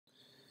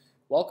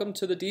Welcome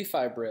to the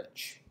DeFi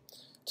Bridge.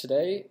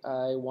 Today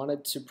I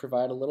wanted to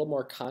provide a little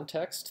more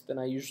context than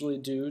I usually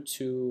do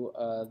to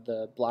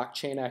the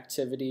blockchain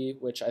activity,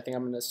 which I think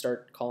I'm going to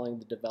start calling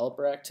the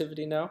developer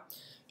activity now.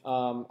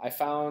 I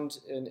found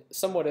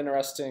somewhat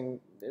interesting,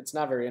 it's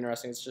not very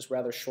interesting, it's just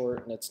rather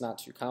short and it's not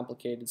too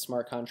complicated,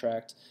 smart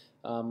contract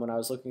when I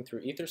was looking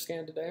through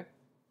Etherscan today.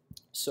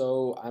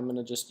 So I'm going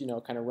to just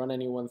kind of run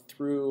anyone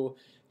through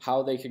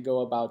how they could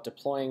go about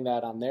deploying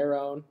that on their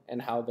own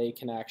and how they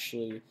can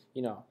actually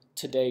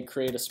today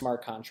create a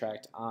smart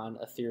contract on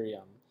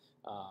Ethereum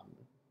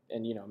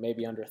in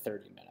maybe under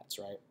 30 minutes,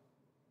 right?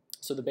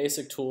 So the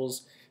basic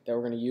tools that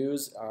we're going to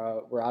use,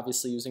 we're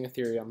obviously using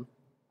Ethereum.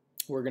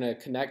 We're going to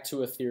connect to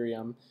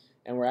Ethereum,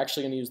 and we're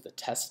actually going to use the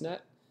testnet,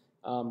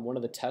 one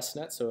of the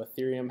testnets. So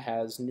Ethereum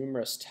has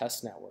numerous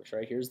test networks,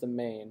 right? Here's the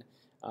main.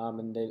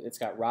 And it's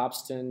got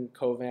Robston,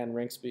 Kovan,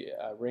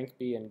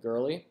 Rinkeby, and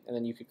Gurley, and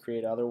then you could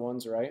create other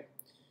ones, right?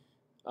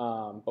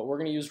 But we're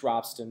going to use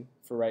Robston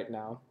for right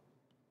now.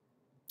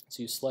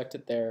 So you select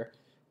it there,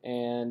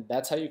 and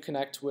that's how you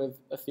connect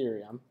with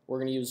Ethereum. We're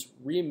going to use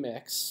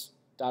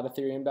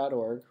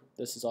remix.ethereum.org.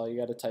 This is all you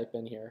got to type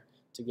in here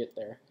to get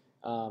there,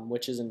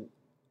 which is an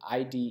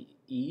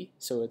IDE,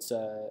 so it's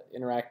a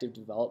interactive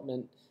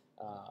development.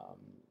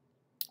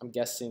 I'm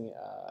guessing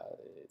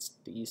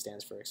the E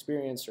stands for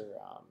experience or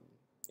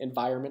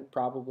environment,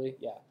 probably.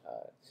 Yeah,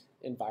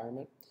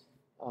 environment.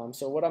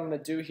 So what I'm going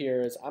to do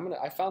here is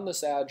I found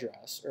this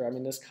address, or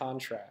this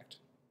contract,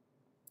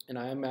 and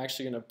I'm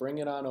actually going to bring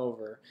it on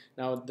over.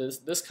 Now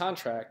this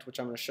contract, which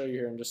I'm going to show you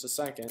here in just a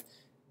second,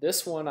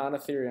 this one on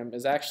Ethereum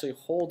is actually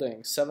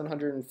holding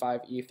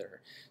 705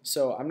 Ether.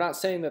 So I'm not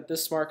saying that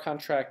this smart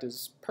contract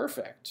is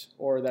perfect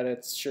or that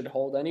it should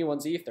hold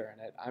anyone's Ether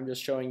in it. I'm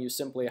just showing you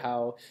simply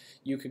how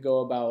you could go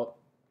about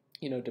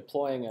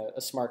deploying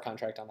a smart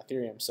contract on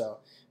Ethereum.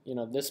 So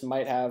this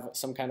might have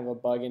some kind of a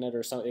bug in it,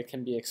 or it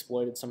can be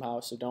exploited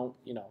somehow. So don't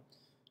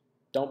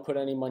put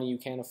any money you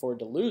can't afford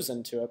to lose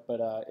into it,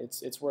 but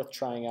it's worth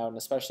trying out, and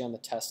especially on the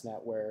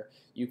testnet where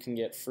you can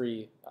get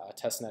free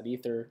testnet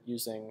Ether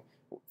using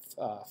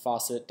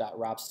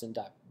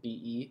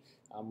faucet.robston.be,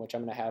 which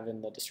I'm going to have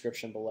in the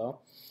description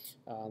below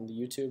on the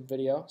YouTube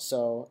video.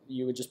 So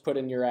you would just put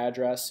in your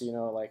address,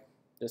 like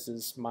this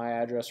is my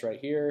address right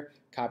here,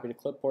 copy to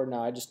clipboard.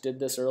 Now I just did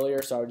this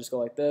earlier, so I would just go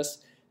like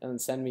this and then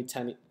send me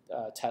 10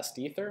 test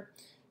Ether,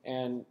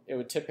 and it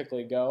would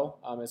typically go.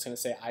 It's going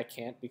to say I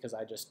can't because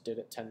I just did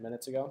it 10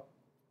 minutes ago.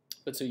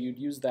 But so you'd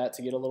use that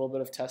to get a little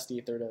bit of test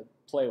Ether to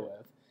play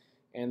with,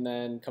 and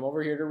then come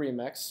over here to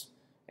Remix.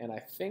 And I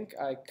think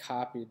I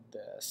copied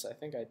this. I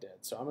think I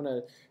did. So I'm going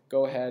to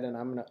go ahead and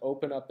I'm going to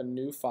open up a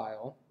new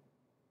file.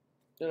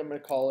 Then I'm going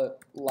to call it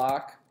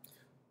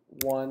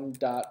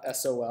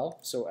lock1.sol.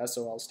 So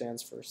SOL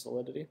stands for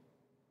Solidity.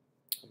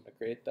 I'm going to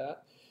create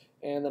that.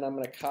 And then I'm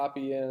going to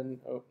copy in,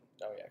 oh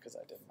yeah, because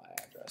I did my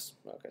address.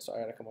 Okay, so I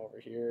got to come over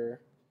here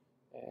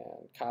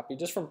and copy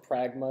just from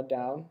Pragma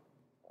down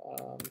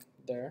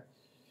there.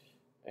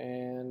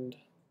 And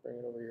bring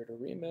it over here to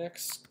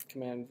Remix,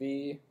 Command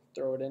V,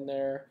 throw it in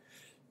there.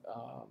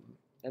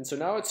 And so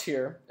now it's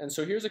here, and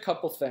so here's a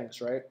couple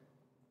things, right?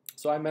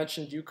 So I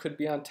mentioned you could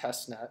be on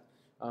testnet,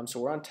 so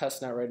we're on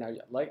testnet right now.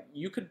 Like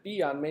you could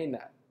be on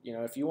mainnet,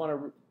 if you want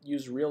to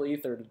use real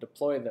Ether to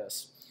deploy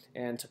this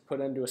and to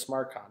put into a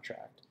smart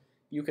contract,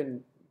 you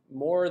can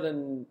more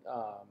than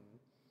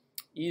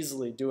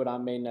easily do it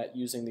on mainnet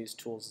using these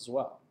tools as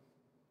well.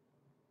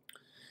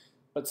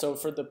 But so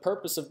for the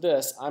purpose of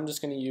this, I'm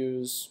just going to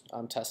use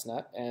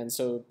testnet, and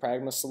so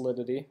Pragma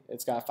Solidity,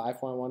 it's got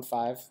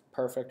 5.15,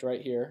 perfect right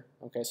here.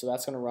 Okay, so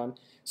that's going to run.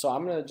 So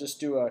I'm going to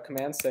just do a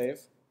command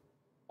save,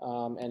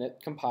 and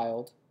it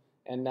compiled,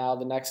 and now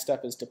the next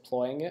step is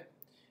deploying it.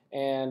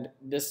 And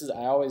this is,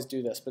 I always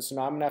do this, but so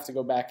now I'm going to have to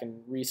go back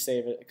and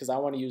resave it because I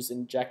want to use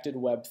injected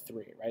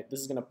web3, right?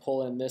 This is going to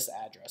pull in this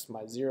address,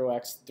 my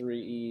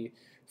 0x3e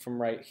from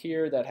right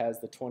here that has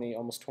the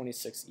almost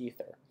 26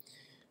 Ether.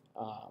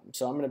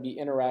 So I'm going to be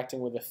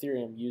interacting with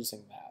Ethereum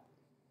using that.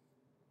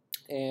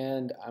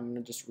 And I'm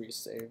going to just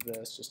resave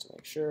this just to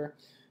make sure.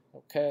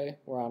 Okay,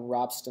 we're on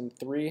Robston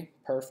 3,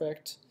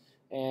 perfect.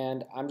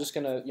 And I'm just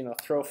going to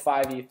throw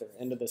 5 Ether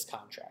into this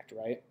contract,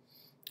 right?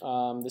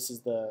 This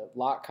is the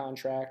lock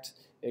contract.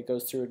 It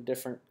goes through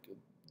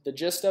the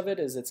gist of it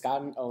is it's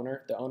got an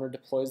owner. The owner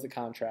deploys the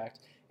contract,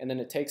 and then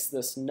it takes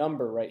this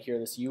number right here,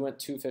 this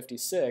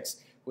UNT256,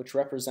 which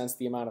represents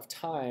the amount of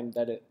time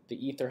that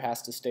the Ether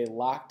has to stay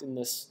locked in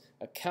this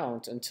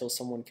account until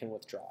someone can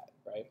withdraw it,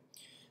 right?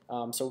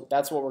 So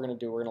that's what we're going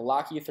to do. We're going to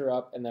lock Ether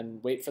up and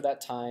then wait for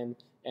that time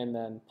and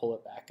then pull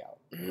it back out.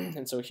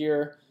 And so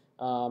here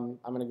I'm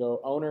going to go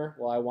owner.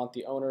 Well, I want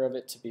the owner of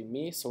it to be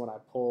me, so when I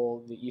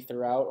pull the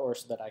Ether out or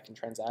so that I can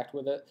transact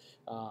with it,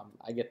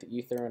 I get the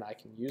Ether and I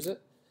can use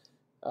it.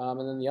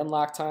 And then the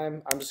unlock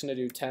time, I'm just going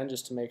to do 10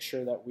 just to make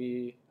sure that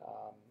we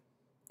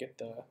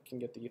can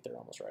get the Ether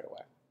almost right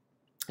away.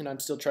 And I'm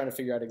still trying to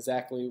figure out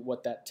exactly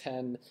what that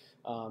 10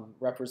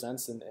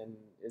 represents, and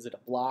is it a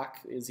block?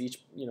 Is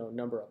each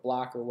number a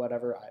block or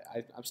whatever?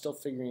 I'm still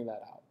figuring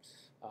that out.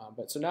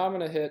 But so now I'm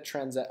going to hit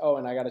transact. Oh,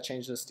 and I got to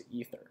change this to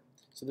Ether.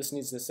 So this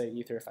needs to say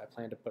Ether if I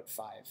plan to put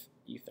 5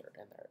 Ether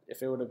in there.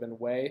 If it would have been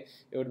way,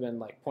 it would have been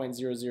like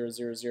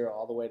 0.0000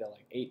 all the way to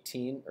like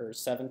 18 or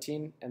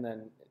 17, and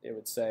then it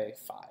would say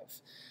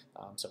 5.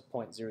 So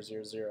 0.000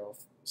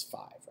 is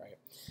 5, right?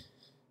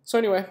 So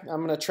anyway,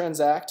 I'm going to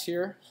transact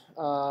here.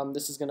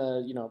 This is going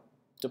to,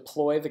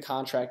 deploy the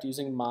contract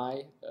using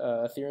my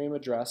Ethereum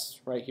address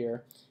right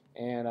here,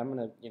 and I'm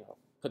going to,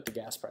 put the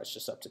gas price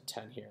just up to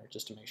 10 here,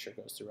 just to make sure it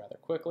goes through rather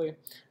quickly. I'm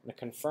going to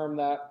confirm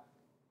that.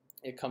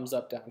 It comes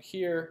up down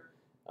here,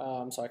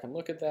 so I can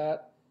look at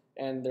that,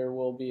 and there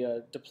will be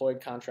a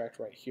deployed contract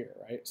right here,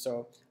 right?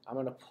 So I'm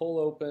going to pull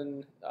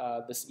open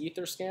this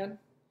Etherscan.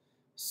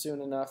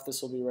 Soon enough,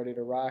 this will be ready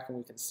to rock, and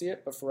we can see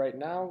it. But for right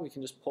now, we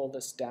can just pull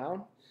this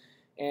down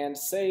and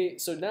say.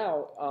 So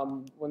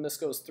now, when this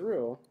goes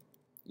through,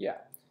 yeah,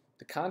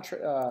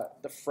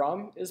 the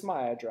from is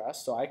my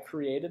address. So I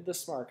created the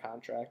smart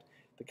contract.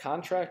 The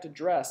contract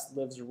address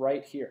lives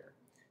right here.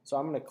 So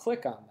I'm going to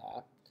click on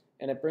that,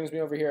 and it brings me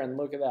over here, and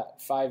look at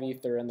that, 5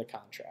 Ether in the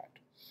contract.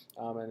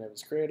 And it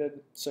was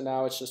created. So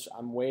now it's just,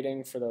 I'm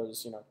waiting for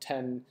those,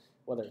 10,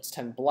 whether it's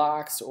 10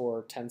 blocks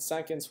or 10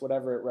 seconds,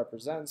 whatever it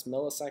represents,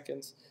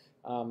 milliseconds,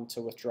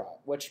 to withdraw,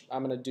 which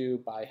I'm going to do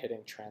by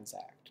hitting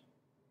transact.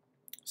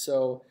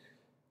 So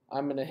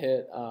I'm going to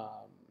hit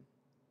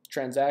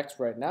transact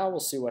right now.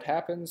 We'll see what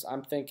happens.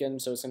 I'm thinking,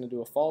 so it's going to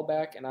do a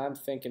fallback, and I'm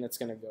thinking it's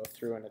going to go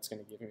through and it's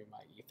going to give me my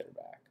Ether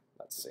back.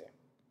 Let's see.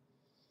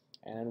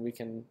 And we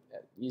can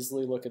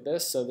easily look at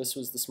this. So this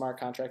was the smart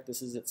contract.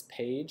 This is its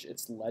page,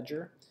 its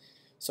ledger.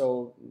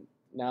 So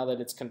now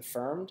that it's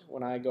confirmed,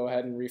 when I go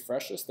ahead and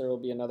refresh this, there will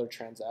be another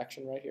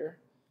transaction right here.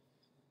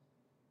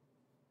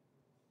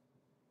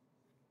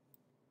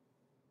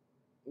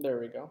 There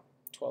we go,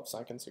 12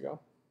 seconds ago.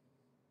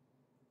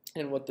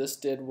 And what this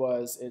did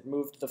was it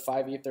moved the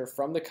 5 Ether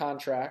from the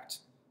contract,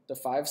 the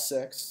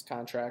 5.6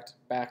 contract,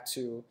 back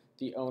to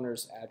the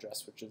owner's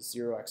address, which is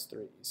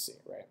 0x3EC,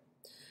 right?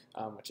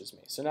 Which is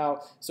me. So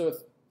now,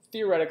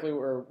 theoretically,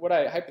 or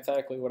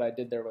hypothetically, what I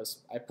did there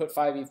was I put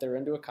 5 Ether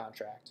into a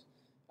contract,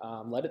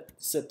 let it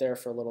sit there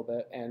for a little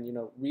bit, and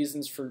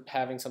reasons for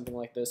having something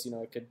like this,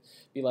 it could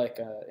be like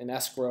an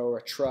escrow or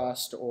a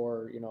trust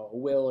or a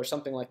will or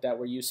something like that,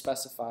 where you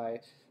specify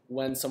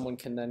when someone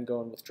can then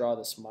go and withdraw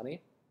this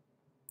money.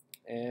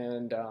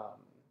 And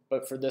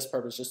but for this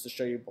purpose, just to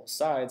show you both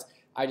sides,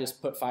 I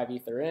just put 5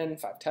 Ether in,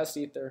 5 test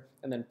Ether,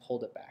 and then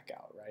pulled it back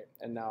out, right?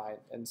 And now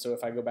so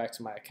if I go back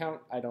to my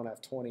account, I don't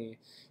have 20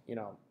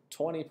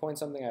 point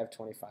something. I have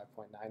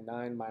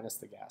 25.99 minus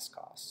the gas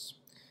costs.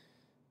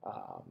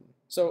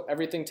 So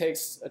everything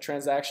takes a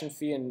transaction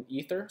fee in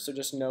Ether, so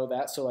just know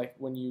that. So like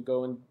when you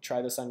go and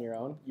try this on your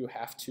own, you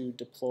have to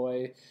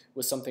deploy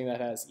with something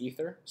that has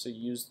Ether. So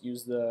use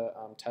the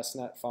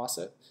testnet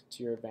faucet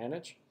to your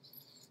advantage.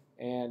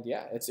 And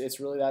yeah, it's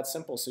really that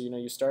simple. So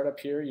you start up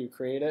here, you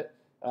create it,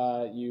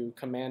 you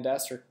Command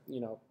S or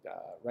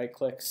right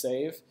click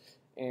save,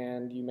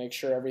 and you make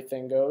sure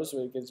everything goes.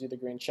 It gives you the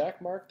green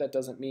check mark. That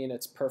doesn't mean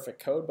it's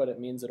perfect code, but it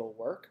means it'll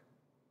work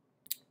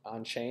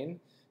on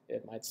chain.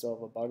 It might still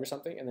have a bug or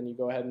something, and then you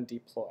go ahead and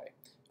deploy.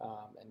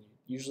 And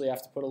you usually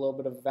have to put a little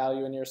bit of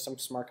value in here. Some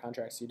smart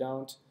contracts you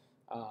don't.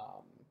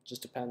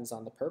 Just depends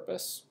on the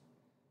purpose.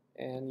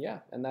 And yeah,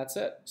 and that's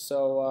it.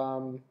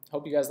 So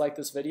hope you guys like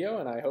this video,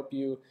 and I hope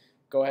you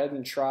go ahead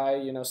and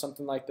try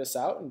something like this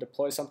out and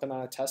deploy something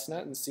on a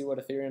testnet and see what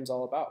Ethereum's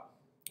all about.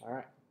 All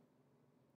right.